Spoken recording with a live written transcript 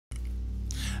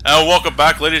Welcome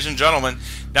back, ladies and gentlemen.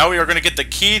 Now we are going to get the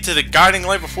key to the guiding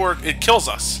light before it kills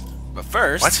us. But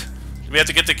first... What? We have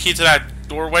to get the key to that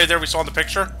doorway there we saw in the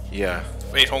picture? Yeah.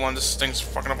 Wait, hold on. This thing's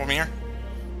fucking up on me here.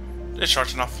 It's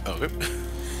charged enough. Oh, good.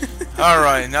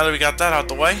 Alright, now that we got that out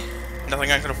the way,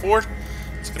 nothing I can afford,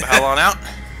 let's get the hell on out.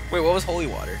 Wait, what was holy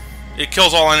water? It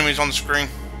kills all enemies on the screen.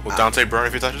 Will Dante burn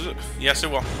if he touches it? Yes, it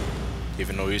will.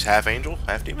 Even though he's half angel,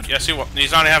 half demon? Yes, he will.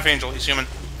 He's not a half angel, he's human.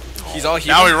 He's all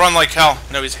human? Now we run like hell.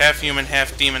 No, he's half human,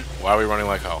 half demon. Why are we running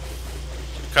like hell?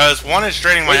 Because one is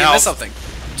draining my Wait, you health. missed something.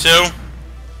 Two.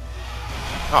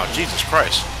 Oh, Jesus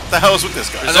Christ. What the hell is with this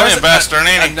guy? Brazilian bastard,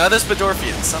 ain't he? Another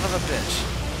Spadorfian, son of a bitch.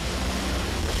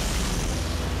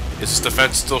 Is his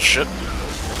defense still shit?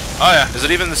 Oh yeah. Is it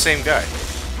even the same guy?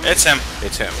 It's him.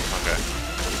 It's him. Okay.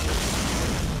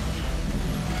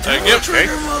 Okay.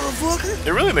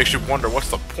 It really makes you wonder what's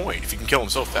the point if you can kill him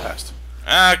so fast.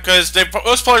 Because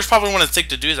those players probably want to think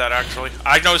to do that, actually.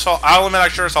 I'll admit I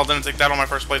sure as hell didn't think that on my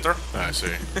first playthrough. Oh, I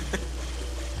see.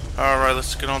 Alright,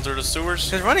 let's get on through the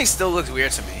sewers. His running still looks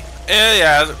weird to me.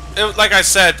 Yeah, like I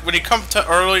said, when you come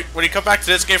back to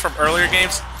this game from earlier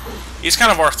games, he's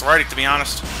kind of arthritic, to be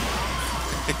honest.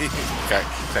 Got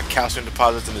calcium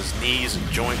deposits in his knees and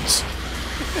joints.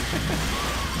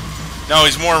 No,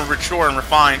 he's more mature and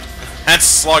refined. Hence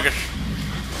sluggish.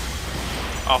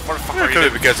 Oh, what the fuck are you Could be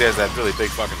doing? because he has that really big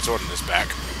fucking sword in his back.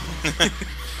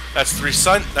 That's three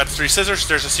scissors.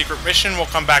 There's a secret mission. We'll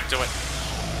come back to it.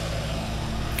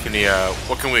 Can he,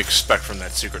 what can we expect from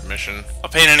that secret mission? A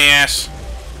pain in the ass.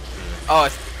 Oh,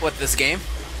 what, this game?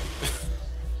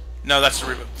 No, that's the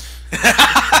reboot.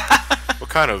 What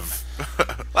kind of...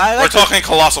 We're talking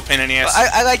colossal pain in the ass.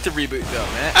 I like the reboot though,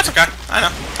 man. That's okay. I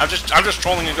know. I'm just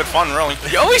trolling in good fun, really.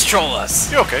 You always troll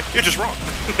us. You're okay. You're just wrong.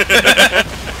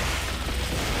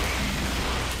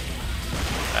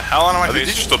 The hell out of my I think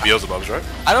face. these are still Beelzebubs, right?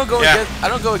 I don't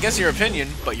go against your opinion,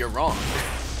 but you're wrong.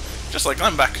 Just like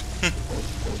I'm back.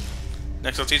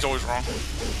 Next OT's always wrong.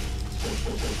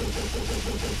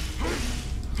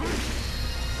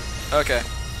 Okay.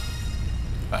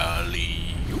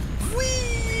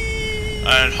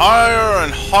 And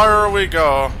higher we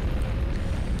go.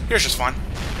 Here's just fun.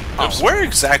 Where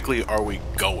exactly are we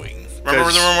going?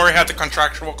 Remember the room where we had the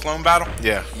contractual clone battle?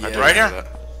 Yeah. Yeah. I do Right remember here?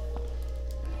 that.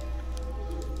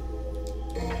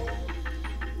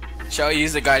 Shall I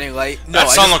use the guiding light? No, That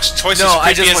sun looks twice as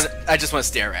creepy as... I just want to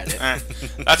stare at it.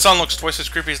 That sun looks twice as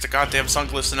creepy as the goddamn sun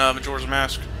gliss in Majora's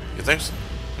Mask. You think so?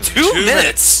 2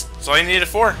 minutes. That's all you need it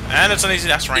for. And it's an easy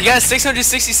death rank. You got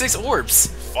 666 orbs.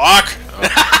 Fuck!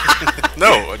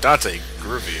 No, Dante,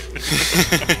 groovy.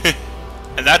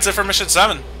 And that's it for Mission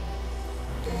 7.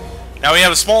 Now we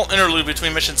have a small interlude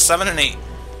between Mission 7 and 8.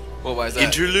 What was that?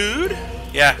 Interlude?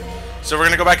 Yeah. So we're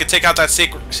gonna go back and take out that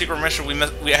secret mission we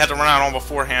had to run out on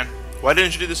beforehand. Why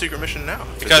didn't you do the secret mission now?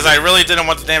 Because I really didn't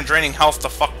want the damn draining health to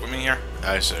fuck with me here.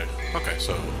 I see. Okay,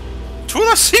 so... To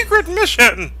the secret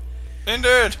mission!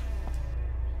 Indeed.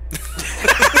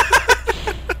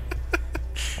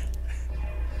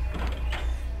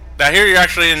 Now here you're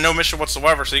actually in no mission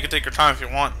whatsoever, so you can take your time if you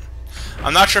want.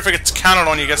 I'm not sure if it gets counted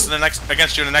on you against you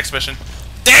in the next mission.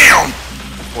 Down!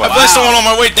 Wow. I placed someone on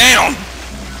my way down!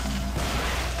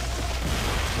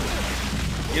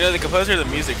 You know, the composer of the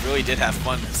music really did have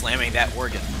fun slamming that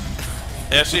organ.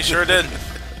 Yes, he sure did.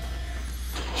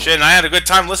 Shit, and I had a good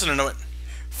time listening to it.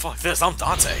 Fuck this, I'm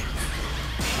Dante.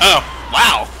 Oh,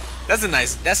 Wow, that's a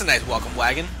nice welcome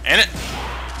wagon. ain't it?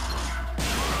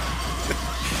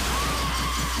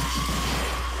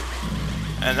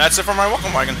 And that's it for my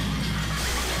welcome wagon.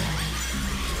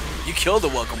 You killed the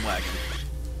welcome wagon.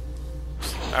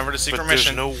 Time for the secret But there's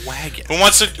mission. no wagon. Who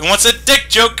wants a dick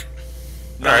joke?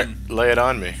 Alright, lay it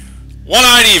on me.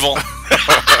 One-eyed evil.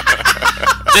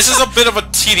 This is a bit of a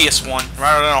tedious one,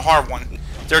 rather than a hard one.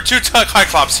 There are two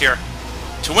Cyclops here.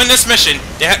 To win this mission,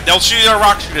 they'll shoot their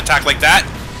rock shoot attack like that.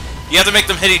 You have to make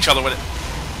them hit each other with it.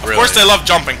 Of course, they love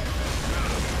jumping.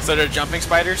 So they're jumping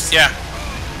spiders? Yeah.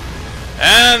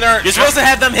 And they're... You're supposed to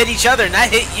have them hit each other, not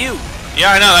hit you.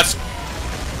 Yeah, I know, that's...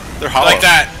 They're hollow. Like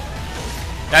that.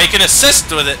 Now you can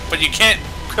assist with it, but you can't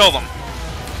kill them.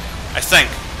 I think.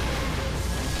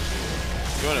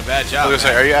 You're doing a bad job. I was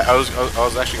gonna say, are you? I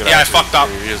was actually gonna. Yeah, I ask you fucked up.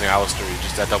 You're using Alistair. You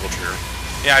just that double trigger.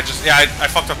 Yeah, I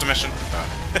fucked up the mission.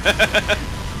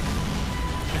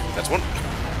 That's one.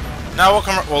 Now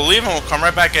we'll leave and we'll come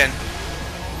right back in.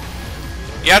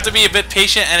 You have to be a bit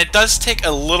patient, and it does take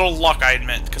a little luck, I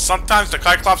admit, because sometimes the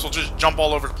Cyclops will just jump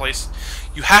all over the place.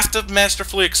 You have to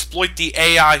masterfully exploit the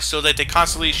AI so that they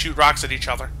constantly shoot rocks at each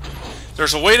other.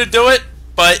 There's a way to do it,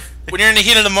 but when you're in the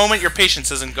heat of the moment, your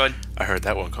patience isn't good. I heard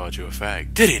that one called you a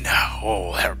fag. Did he now?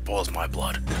 Oh, that boils my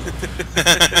blood.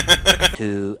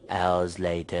 2 hours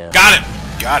later. Got it.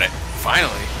 Got it.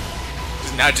 Finally.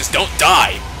 Now just don't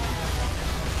die.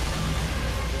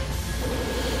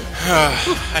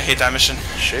 I hate that mission.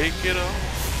 Shake it off.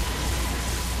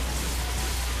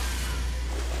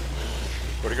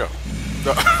 Where'd it go?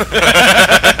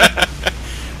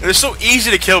 They're so easy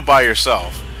to kill by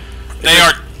yourself. They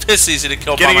are piss easy to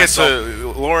kill by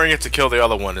myself. Luring it to kill the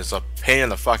other one is a pain in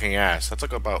the fucking ass. That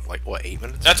took about, like, what, 8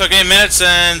 minutes? That took 8 minutes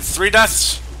and 3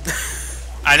 deaths.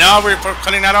 I know we're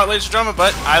cutting that out, ladies and gentlemen,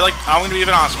 but I'm going to be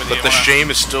even honest with you. But the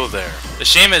shame is still there. The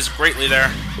shame is greatly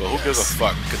there. Well, who gives a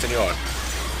fuck? Continue on.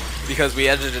 Because we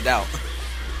edited it out.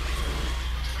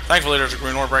 Thankfully, there's a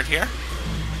green orb right here.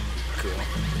 Cool.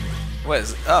 What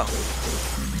is it? Oh.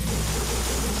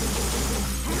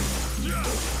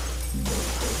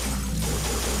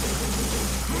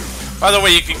 By the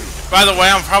way,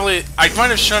 I might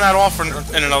have shown that off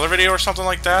in another video or something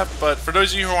like that, but for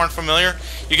those of you who aren't familiar,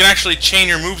 you can actually chain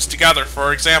your moves together.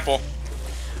 For example,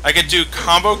 I could do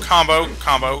combo, combo,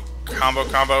 combo, combo,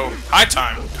 combo, high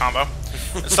time, combo,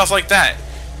 and stuff like that.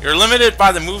 You're limited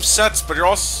by the move sets, but you're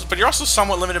also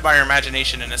somewhat limited by your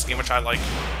imagination in this game, which I like.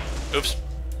 Oops.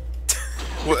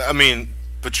 Well, I mean,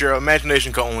 but your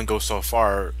imagination can only go so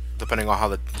far, depending on how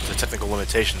the technical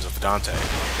limitations of Dante.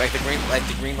 Like the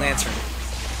Green Lantern.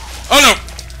 Oh no!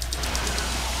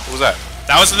 What was that?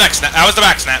 That was the next snap. That was the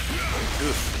back snap.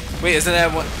 Oof. Wait, isn't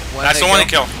that one? That's the one to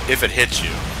kill. If it hits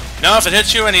you. No, if it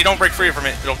hits you and you don't break free from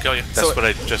it, it'll kill you. That's what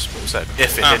I just said.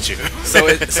 If it hits you. So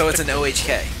it's an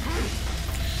OHK.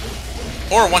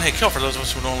 Or a one-hit kill for those of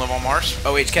us who don't live on Mars.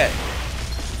 OHK.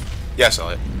 Yes,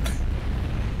 Elliot.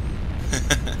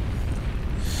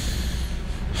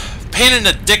 Pain in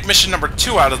the dick mission number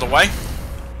 2 out of the way.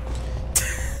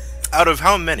 Out of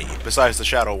how many, besides the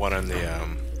Shadow one and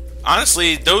the,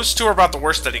 Honestly, those 2 are about the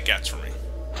worst that it gets for me.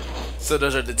 So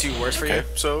those are the 2 worst for you? Okay,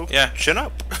 so, yeah. Chin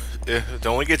up. It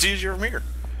only gets easier from here.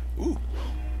 Ooh.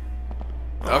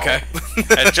 Okay.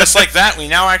 And just like that, we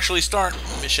now actually start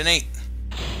Mission 8.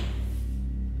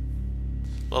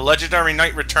 The Legendary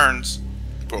Knight returns.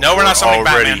 But no, we're not summoning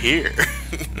already Batman. Here.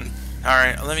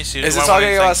 Alright, let me see. Is this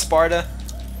talking about Sparta?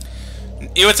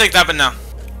 You would think that, but no.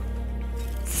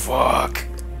 Fuck.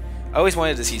 I always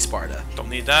wanted to see Sparta. Don't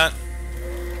need that.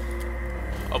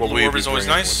 A blue orb is always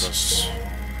nice.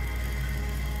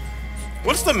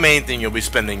 What's the main thing you'll be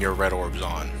spending your red orbs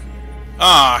on?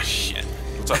 Ah, shit.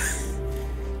 What's up?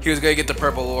 He was gonna get the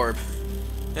purple orb.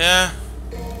 Yeah.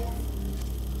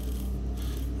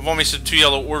 I've only sent 2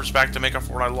 yellow orbs back to make up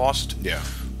for what I lost. Yeah.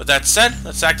 With that said,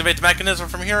 let's activate the mechanism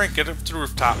from here and get it to the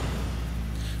rooftop.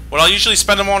 What I'll usually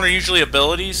spend them on are usually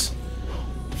abilities.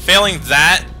 Failing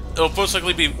that, it'll most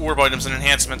likely be orb items and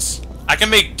enhancements. I can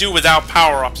make do without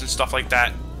power-ups and stuff like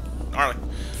that. Alright.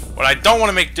 What I don't want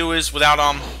to make do is without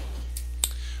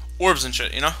orbs and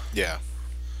shit, you know? Yeah.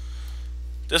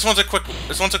 This one's a quickie.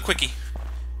 That's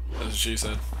what she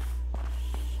said.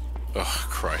 Oh,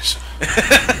 Christ.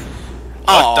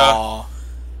 Aww.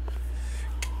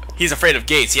 He's afraid of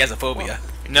gates. He has a phobia.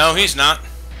 No, he's not.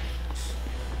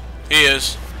 He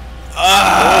is.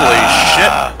 Holy shit.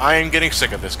 I am getting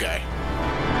sick of this guy.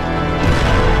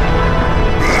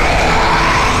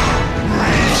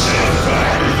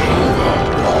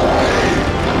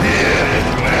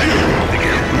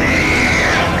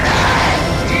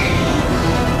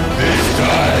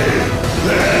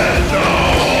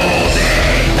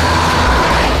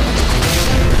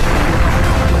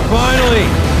 Finally!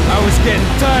 I was getting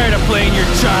tired of playing your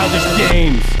childish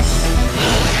games.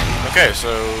 Okay,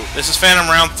 so This is Phantom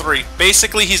Round 3.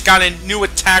 Basically, he's got a new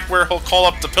attack where he'll call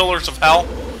up the Pillars of Hell,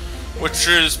 which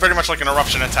is pretty much like an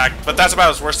eruption attack, but that's about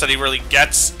as worst that he really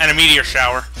gets, and a meteor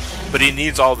shower. but he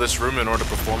needs all this room in order to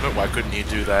perform it. Why couldn't he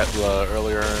do that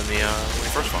earlier in the when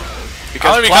he first found it?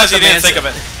 Only because he didn't think of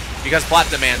it. Because plot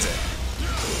demands it.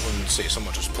 I wouldn't say so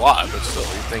much as plot, but still,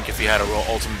 you'd think if he had a real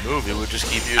ultimate move, he would just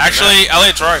keep using Actually,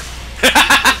 Elliot's right.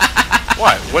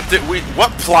 What?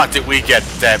 What plot did we get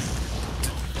that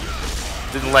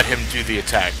didn't let him do the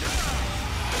attack?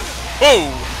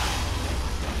 Whoa!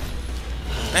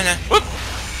 Nah. Whoop!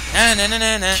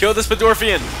 Nah. Kill the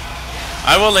Spadorfian.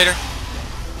 I will later.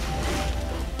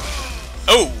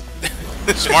 Oh!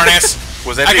 Smartass.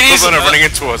 Was that I the can use equivalent of it, running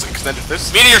into us extended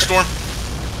this? Meteor Storm.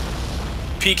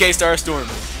 PK Starstorm.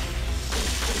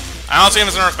 I don't see him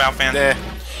as an Earthbound fan. Nah.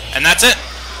 And that's it.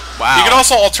 Wow. You could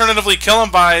also alternatively kill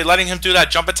him by letting him do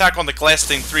that jump attack on the glass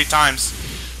thing 3 times,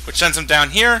 which sends him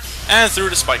down here and through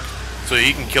the spike. So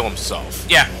he can kill himself.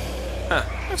 Yeah. Huh.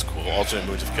 That's cool. Alternate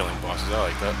moves of killing bosses. I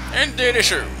like that. And did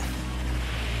issue.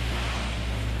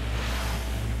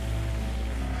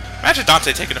 Imagine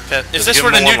Dante taking a piss. If Just this give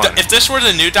were him the a new, one-liner. if this were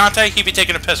the new Dante, he'd be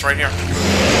taking a piss right here.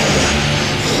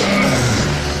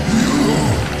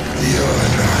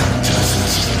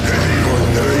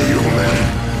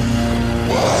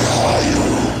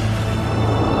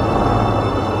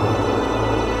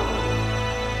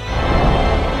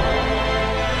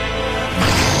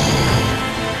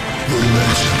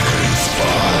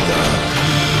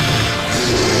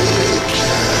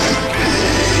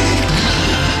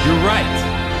 You're right.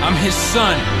 I'm his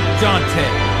son, Dante.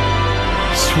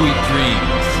 Sweet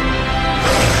dreams.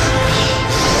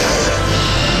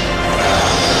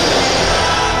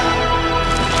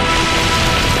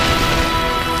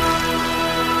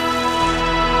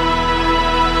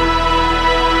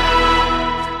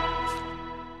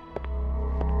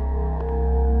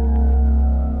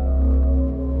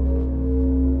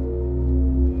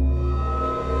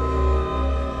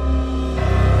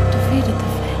 Defeated the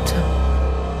Phantom.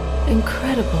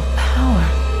 Incredible power.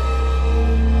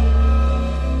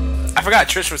 I forgot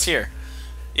Trish was here.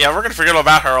 Yeah, we're gonna forget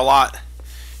about her a lot.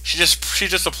 She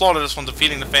just applauded us when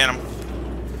defeating the Phantom.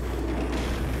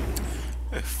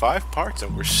 5 parts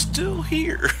and we're still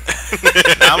here.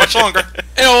 Not much longer.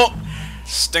 Ew.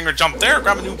 Stinger jumped there,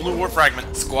 grab a new blue war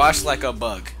fragment. Squashed like a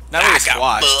bug. Not really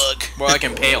squashed. Bug. More like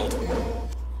impaled.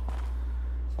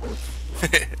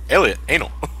 Elliot,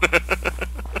 anal.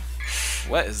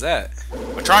 What is that?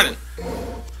 A trident.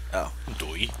 Oh.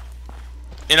 Doy.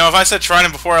 You know, if I said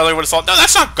trident before, Elliot would have thought, no,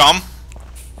 that's not gum.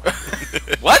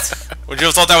 What? Would you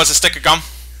have thought that was a stick of gum?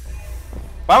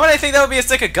 Why would I think that would be a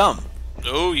stick of gum?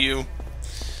 Oh, you.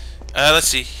 Let's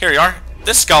see. Here you are.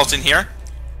 This skeleton here.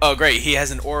 Oh, great. He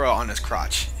has an aura on his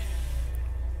crotch.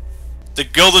 The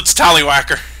Gilded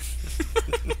Tallywhacker.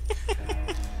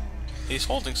 He's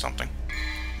holding something.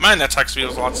 Mine, that attack speed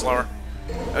was a lot slower.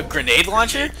 A grenade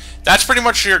launcher? That's pretty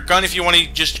much your gun if you want to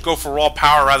just go for raw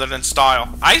power rather than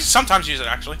style. I sometimes use it,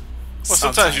 actually. Well,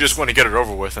 sometimes you just want to get it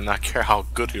over with and not care how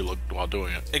good you look while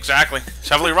doing it. Exactly. It's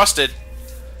heavily rusted.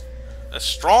 A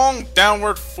strong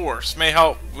downward force may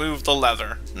help move the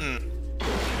leather.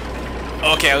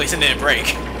 Okay, at least it didn't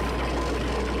break.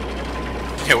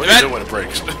 Yeah, what do you do when it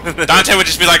breaks? Dante would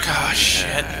just be like, oh,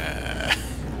 shit.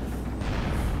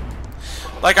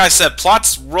 Like I said,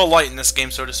 plot's real light in this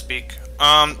game, so to speak.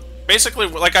 Basically,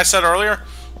 like I said earlier,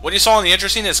 what you saw in the intro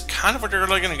scene is kind of what you're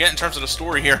really going to get in terms of the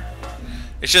story here.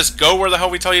 It's just go where the hell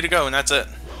we tell you to go, and that's it.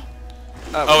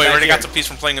 Oh, wait, we already got the piece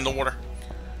from playing in the water.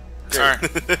 Alright.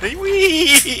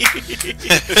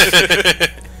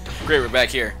 Great, we're back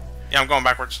here. Yeah, I'm going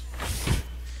backwards.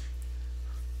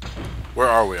 Where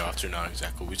are we off to now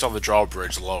exactly? We saw the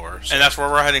drawbridge lower. So. And that's where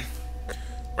we're heading.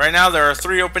 Right now, there are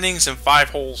 3 openings and 5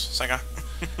 holes, Senga.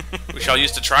 We shall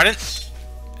use the trident.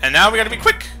 And now we gotta be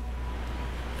quick.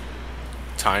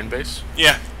 Time base?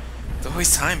 Yeah. It's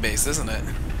always time-based, isn't it?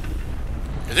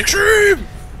 It's extreme!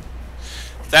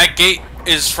 That gate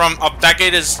is from up. That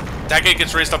gate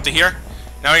gets raised up to here.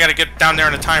 Now we gotta get down there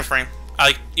in a time frame.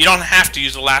 You don't have to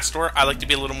use the last door. I like to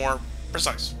be a little more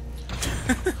precise.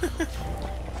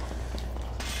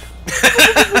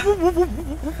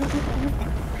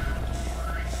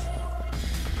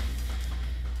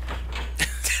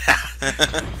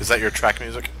 Is that your track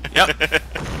music? Yep.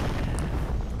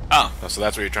 Oh, so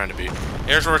that's where you're trying to be.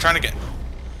 Here's where we're trying to get.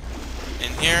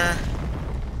 In here.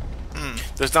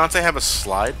 Does Dante have a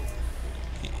slide?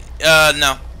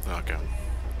 No. Okay.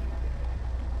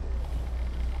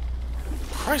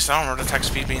 Christ, I don't remember the attack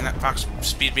speed being that box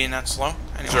speed being that slow.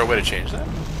 Anyway, Is there a way to change that?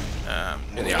 I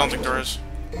In the don't think there is.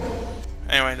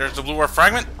 Anyway, there's the blue war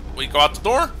fragment. We go out the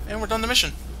door, and we're done the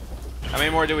mission. How many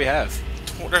more do we have?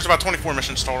 There's about 24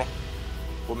 missions total.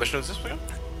 What mission is this again?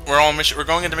 We're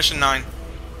going into mission 9.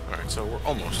 Alright, so we're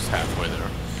almost halfway there.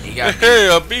 You got Hey,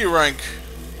 a B rank.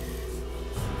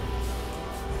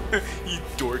 you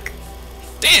dork.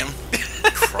 Damn.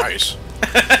 Christ.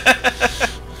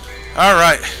 All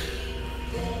right.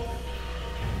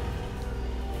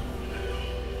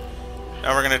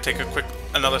 Now we're gonna take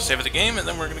another save of the game, and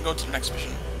then we're gonna go to the next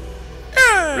mission.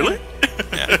 Really?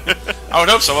 Yeah. I would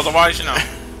hope so. Otherwise, you know,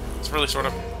 it's really sort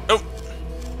of. Oh.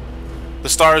 The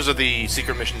stars are the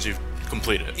secret missions you've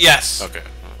completed. Yes. Okay.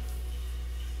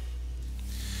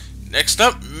 Next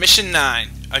up, mission 9.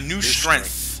 A new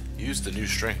strength. Use the new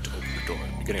strength to open the door.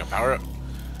 You're getting a power up.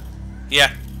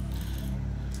 Yeah.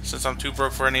 Since I'm too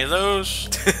broke for any of those.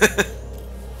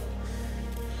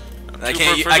 I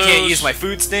can't use my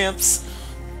food stamps.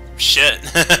 Shit.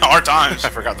 Hard times. I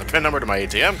forgot the PIN number to my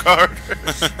ATM card.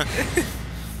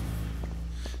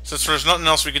 Since there's nothing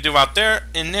else we could do out there,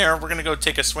 we're gonna go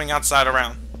take a swing outside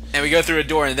around. And we go through a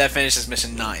door, and that finishes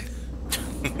mission 9.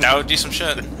 That would do some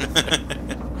shit.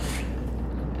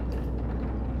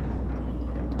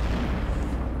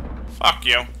 Fuck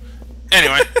you.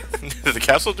 Anyway. Did the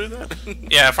castle do that?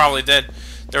 Yeah, it probably did.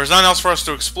 There was nothing else for us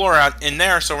to explore out in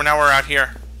there, so now we're out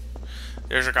here.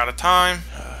 There's our god of time.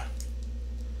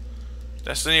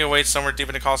 Destiny awaits somewhere deep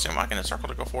in the Colosseum. I'm not going to circle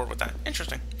to go forward with that.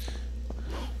 Interesting.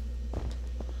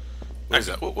 What is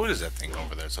that? What is that thing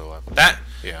over there to the left? That?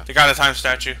 Yeah. The god of time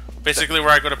statue. Basically where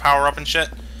I go to power up and shit.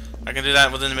 I can do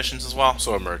that within the missions as well.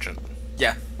 So a merchant.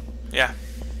 Yeah. Yeah.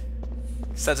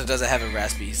 Setsup doesn't have a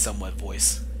raspy, somewhat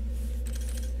voice.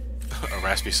 A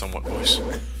raspy, somewhat voice.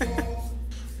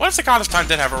 What if the god of time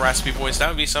did have a raspy voice? That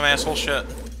would be some asshole shit.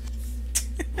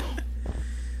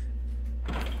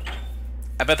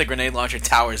 I bet the grenade launcher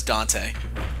towers Dante.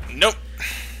 Nope.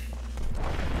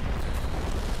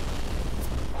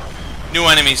 New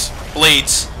enemies.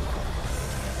 Blades.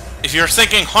 If you're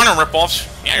thinking Hunter ripoffs,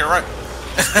 yeah, you're right.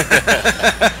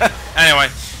 Anyway,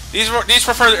 these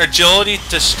prefer agility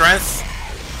to strength,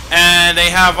 and they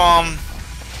have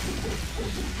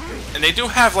and they do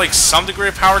have like some degree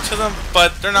of power to them,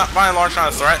 but they're not by and large not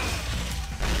a threat.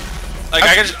 Like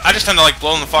I just tend to like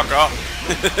blow them the fuck up.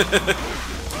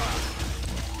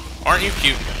 Aren't you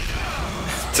cute?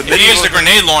 If you use the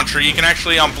grenade launcher, you can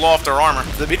actually blow off their armor.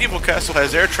 The medieval castle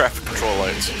has air traffic control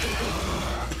lights.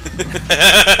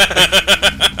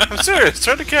 I'm serious.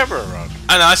 Turn the camera around.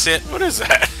 I know, I see it. What is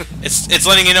that? It's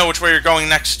letting you know which way you're going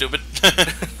next, stupid.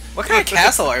 What kind of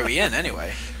castle are we in,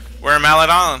 anyway? We're in Mallet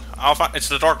Island. It's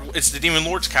the Demon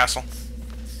Lord's castle.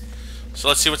 So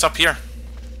let's see what's up here.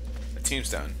 A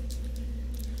tombstone.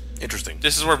 Interesting.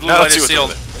 This is where blue Now light let's is see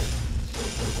sealed. what's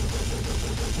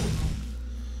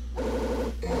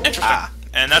Interesting.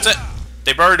 And that's it.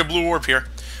 They buried a blue orb here.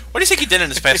 What do you think he did in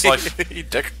his past life? You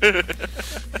dick.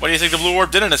 What do you think the blue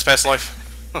orb did in his past life?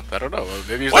 I don't know.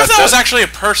 Maybe he's What not if that was dead. actually a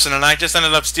person and I just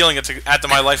ended up stealing it to add to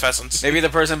my life essence? Maybe the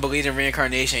person believed in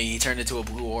reincarnation and he turned into a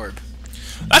blue orb.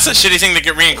 That's a shitty thing to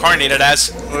get reincarnated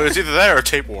as. Well, it's either that or a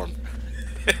tapeworm.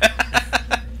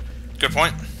 Good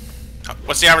point.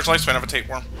 What's the average lifespan of a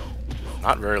tapeworm?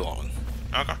 Not very long.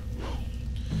 Okay.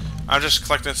 I'm just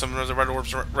collecting some of the red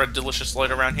orbs, red delicious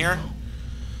light around here.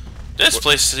 This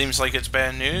place seems like it's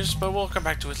bad news, but we'll come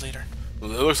back to it later. Well,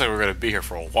 it looks like we're going to be here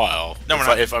for a while. No, we're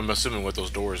not. If I'm assuming what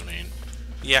those doors mean.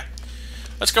 Yeah.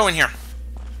 Let's go in here.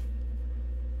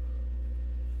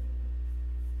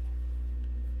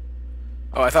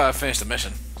 Oh, I thought I finished the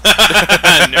mission.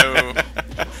 No.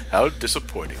 How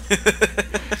disappointing.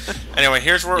 Anyway,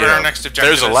 here's where You our know, next objective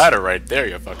there's a is. ladder right there,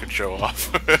 you fucking show off.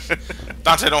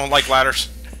 Dante don't like ladders.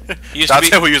 He used Dante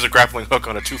to be... will use a grappling hook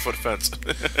on a 2-foot fence.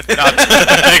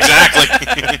 Exactly.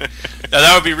 Now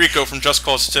that would be Rico from Just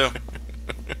Cause 2.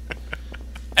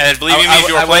 And believe me, if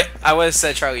you were playing... I would have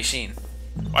said Charlie Sheen.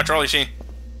 Why Charlie Sheen?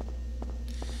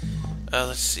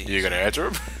 Let's see. You gonna answer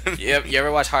him? You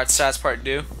ever watch Hot Shots Part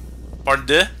 2? Part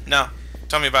 2? No.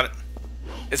 Tell me about it.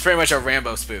 It's pretty much a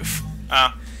Rambo spoof.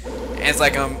 Ah. And it's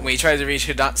like when he tries to reach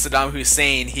Saddam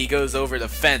Hussein, he goes over the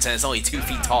fence and it's only 2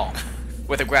 feet tall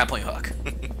with a grappling hook.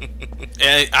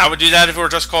 Yeah, I would do that if it were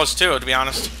Just Cause 2, to be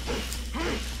honest.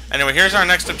 Anyway, here's our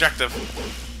next objective,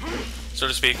 so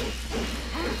to speak.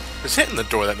 Is hitting the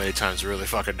door that many times really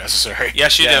fucking necessary?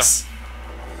 Yes, you Yes. do.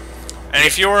 And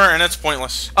if you were, and it's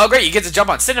pointless. Oh great, you get to jump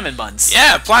on cinnamon buns.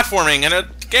 Yeah, platforming in a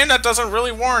game that doesn't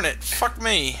really warrant it. Fuck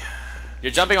me.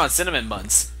 You're jumping on cinnamon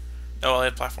buns. Oh, well, they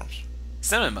had platforms.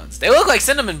 Cinnamon buns. They look like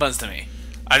cinnamon buns to me.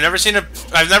 I've never seen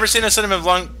a cinnamon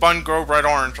bun grow bright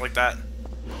orange like that.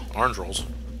 Orange rolls.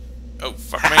 Oh,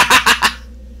 fuck me.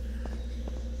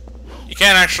 You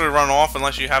can't actually run off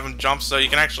unless you have him jump, so you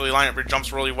can actually line up your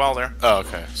jumps really well there. Oh,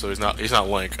 okay. So he's not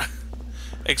Link.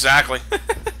 Exactly.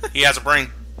 He has a brain.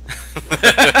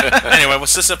 Anyway,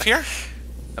 what's this up here?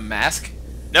 A mask?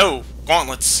 No,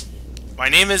 gauntlets. My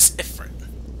name is Ifrit.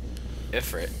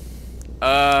 Ifrit.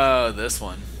 Oh, this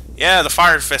one. Yeah, the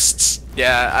fire fists.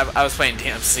 Yeah, I was playing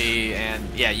DMC,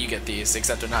 and yeah, you get these,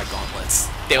 except they're not gauntlets.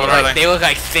 They What look are like they? they look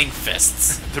like thing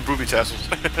fists. The booby tassels.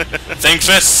 Thing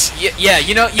fists. Yeah,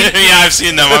 you know. Yeah, I've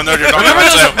seen them. I know what you're talking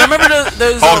Remember about too. Remember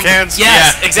those Hulk hands?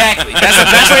 Yes, Yeah. exactly. That's the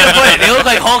best way to put it. They look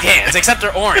like Hulk hands, except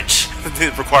they're orange. They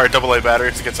require AA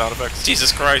batteries to get sound effects.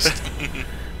 Jesus Christ.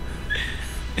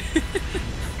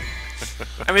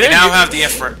 I mean, We they're now have the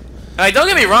Ifrit. like, don't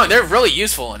get me wrong, they're really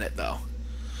useful in it though.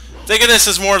 Think of this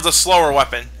as more of the slower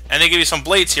weapon. And they give you some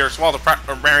blades here as well,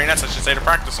 or marionettes, I should say, to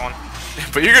practice on.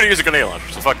 But you're gonna use a grenade launcher,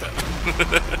 so fuck that.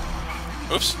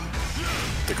 Oops.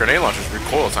 The grenade launcher's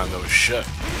recoil time though is shit.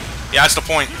 Yeah, that's the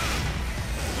point.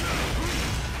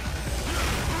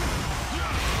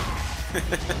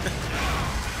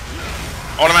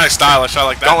 Automatic stylish, I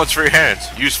like that. Gauntlets for your hands.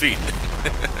 Use feet.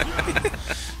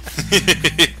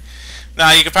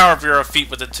 Nah, you can power up your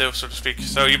feet with it too, so to speak.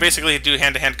 So you basically do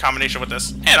hand-to-hand combination with this.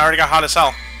 And I already got hot as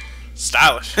hell.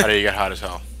 Stylish. How do you get hot as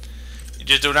hell? You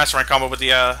just do an S rank combo with the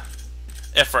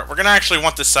Ifrit. We're gonna actually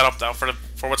want this setup though for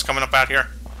what's coming up out here.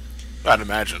 I'd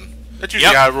imagine. That's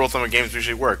usually how rule of thumb of games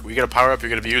usually work. We get a power up, you're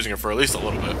gonna be using it for at least a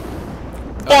little bit.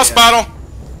 Boss battle.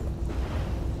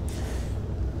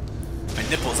 My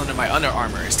nipples under my under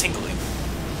armor is tingling.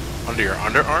 Under your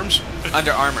underarms?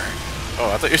 Under armor. Oh,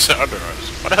 I thought you said underarms.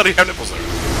 Why the hell do you have nipples there?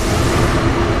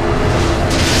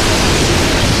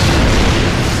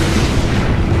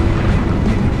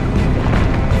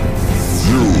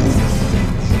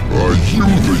 Are you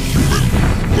the human,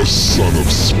 the son of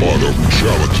Sparta who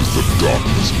challenges the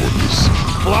darkness for this?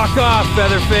 Block off,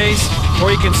 Featherface,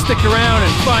 or you can stick around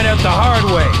and find out the hard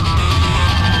way.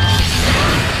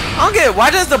 I don't get it. Why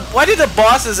do the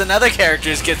bosses and other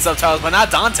characters get subtitles, but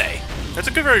not Dante? That's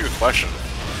a very good question.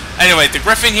 Anyway, the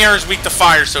Griffin here is weak to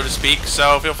fire, so to speak,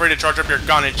 so feel free to charge up your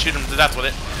gun and shoot him to death with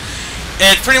it.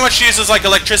 It pretty much uses like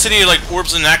electricity, like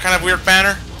orbs in that kind of weird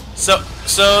manner. So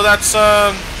that's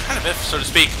kind of it, so to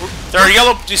speak. There are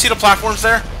yellow. Do you see the platforms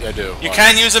there? Yeah, I do. You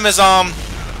can use them as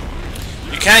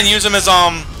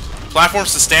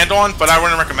platforms to stand on, but I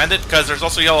wouldn't recommend it because there's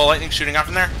also yellow lightning shooting out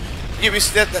from there. Yeah,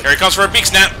 that, Here he comes for a beak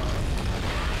snap.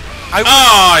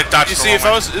 I dodged. You see, if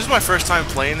this is my first time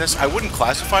playing this, I wouldn't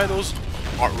classify those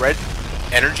red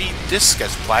energy discs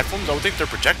as platforms. I would think they're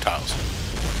projectiles.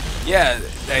 Yeah,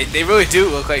 they really do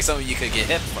look like something you could get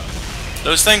hit from.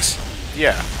 Those things?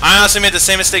 Yeah. I honestly made the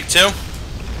same mistake too.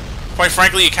 Quite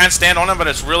frankly, you can stand on them, but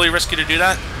it's really risky to do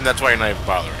that. And that's why you're not even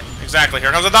bothering. Exactly.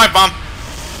 Here comes a dive bomb.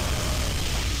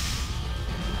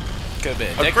 Could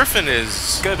have been. A griffin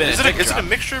is... Could have been is it a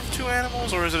mixture of two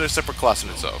animals, or is it a separate class in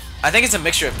itself? I think it's a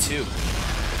mixture of two.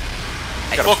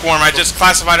 Bookworm, I just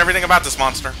classified everything about this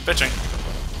monster. Bitching.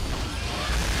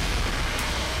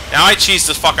 Now I cheese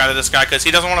the fuck out of this guy because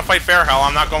he doesn't want to fight fair. Hell,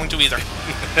 I'm not going to either.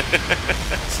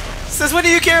 Says, what do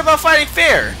you care about fighting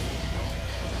fair?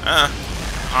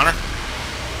 Honor.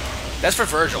 That's for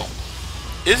Virgil.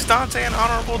 Is Dante an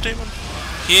honorable demon?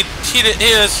 He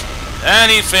is,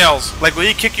 and he fails. Like, will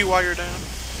he kick you while you're down?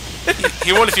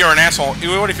 He would if you were an asshole. He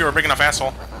would if you were a big enough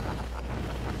asshole.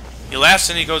 He laughs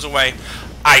and he goes away.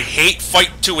 I hate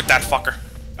fight 2 with that fucker.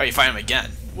 Oh, you fight him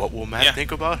again. What will Matt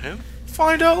think about him?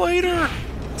 Find out later.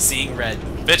 Seeing red.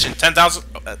 Bitchin',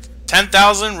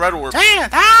 10,000 red orbs.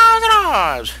 10,000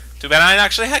 orbs. Too bad I didn't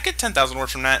actually get 10,000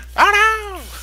 orbs from that. Oh no.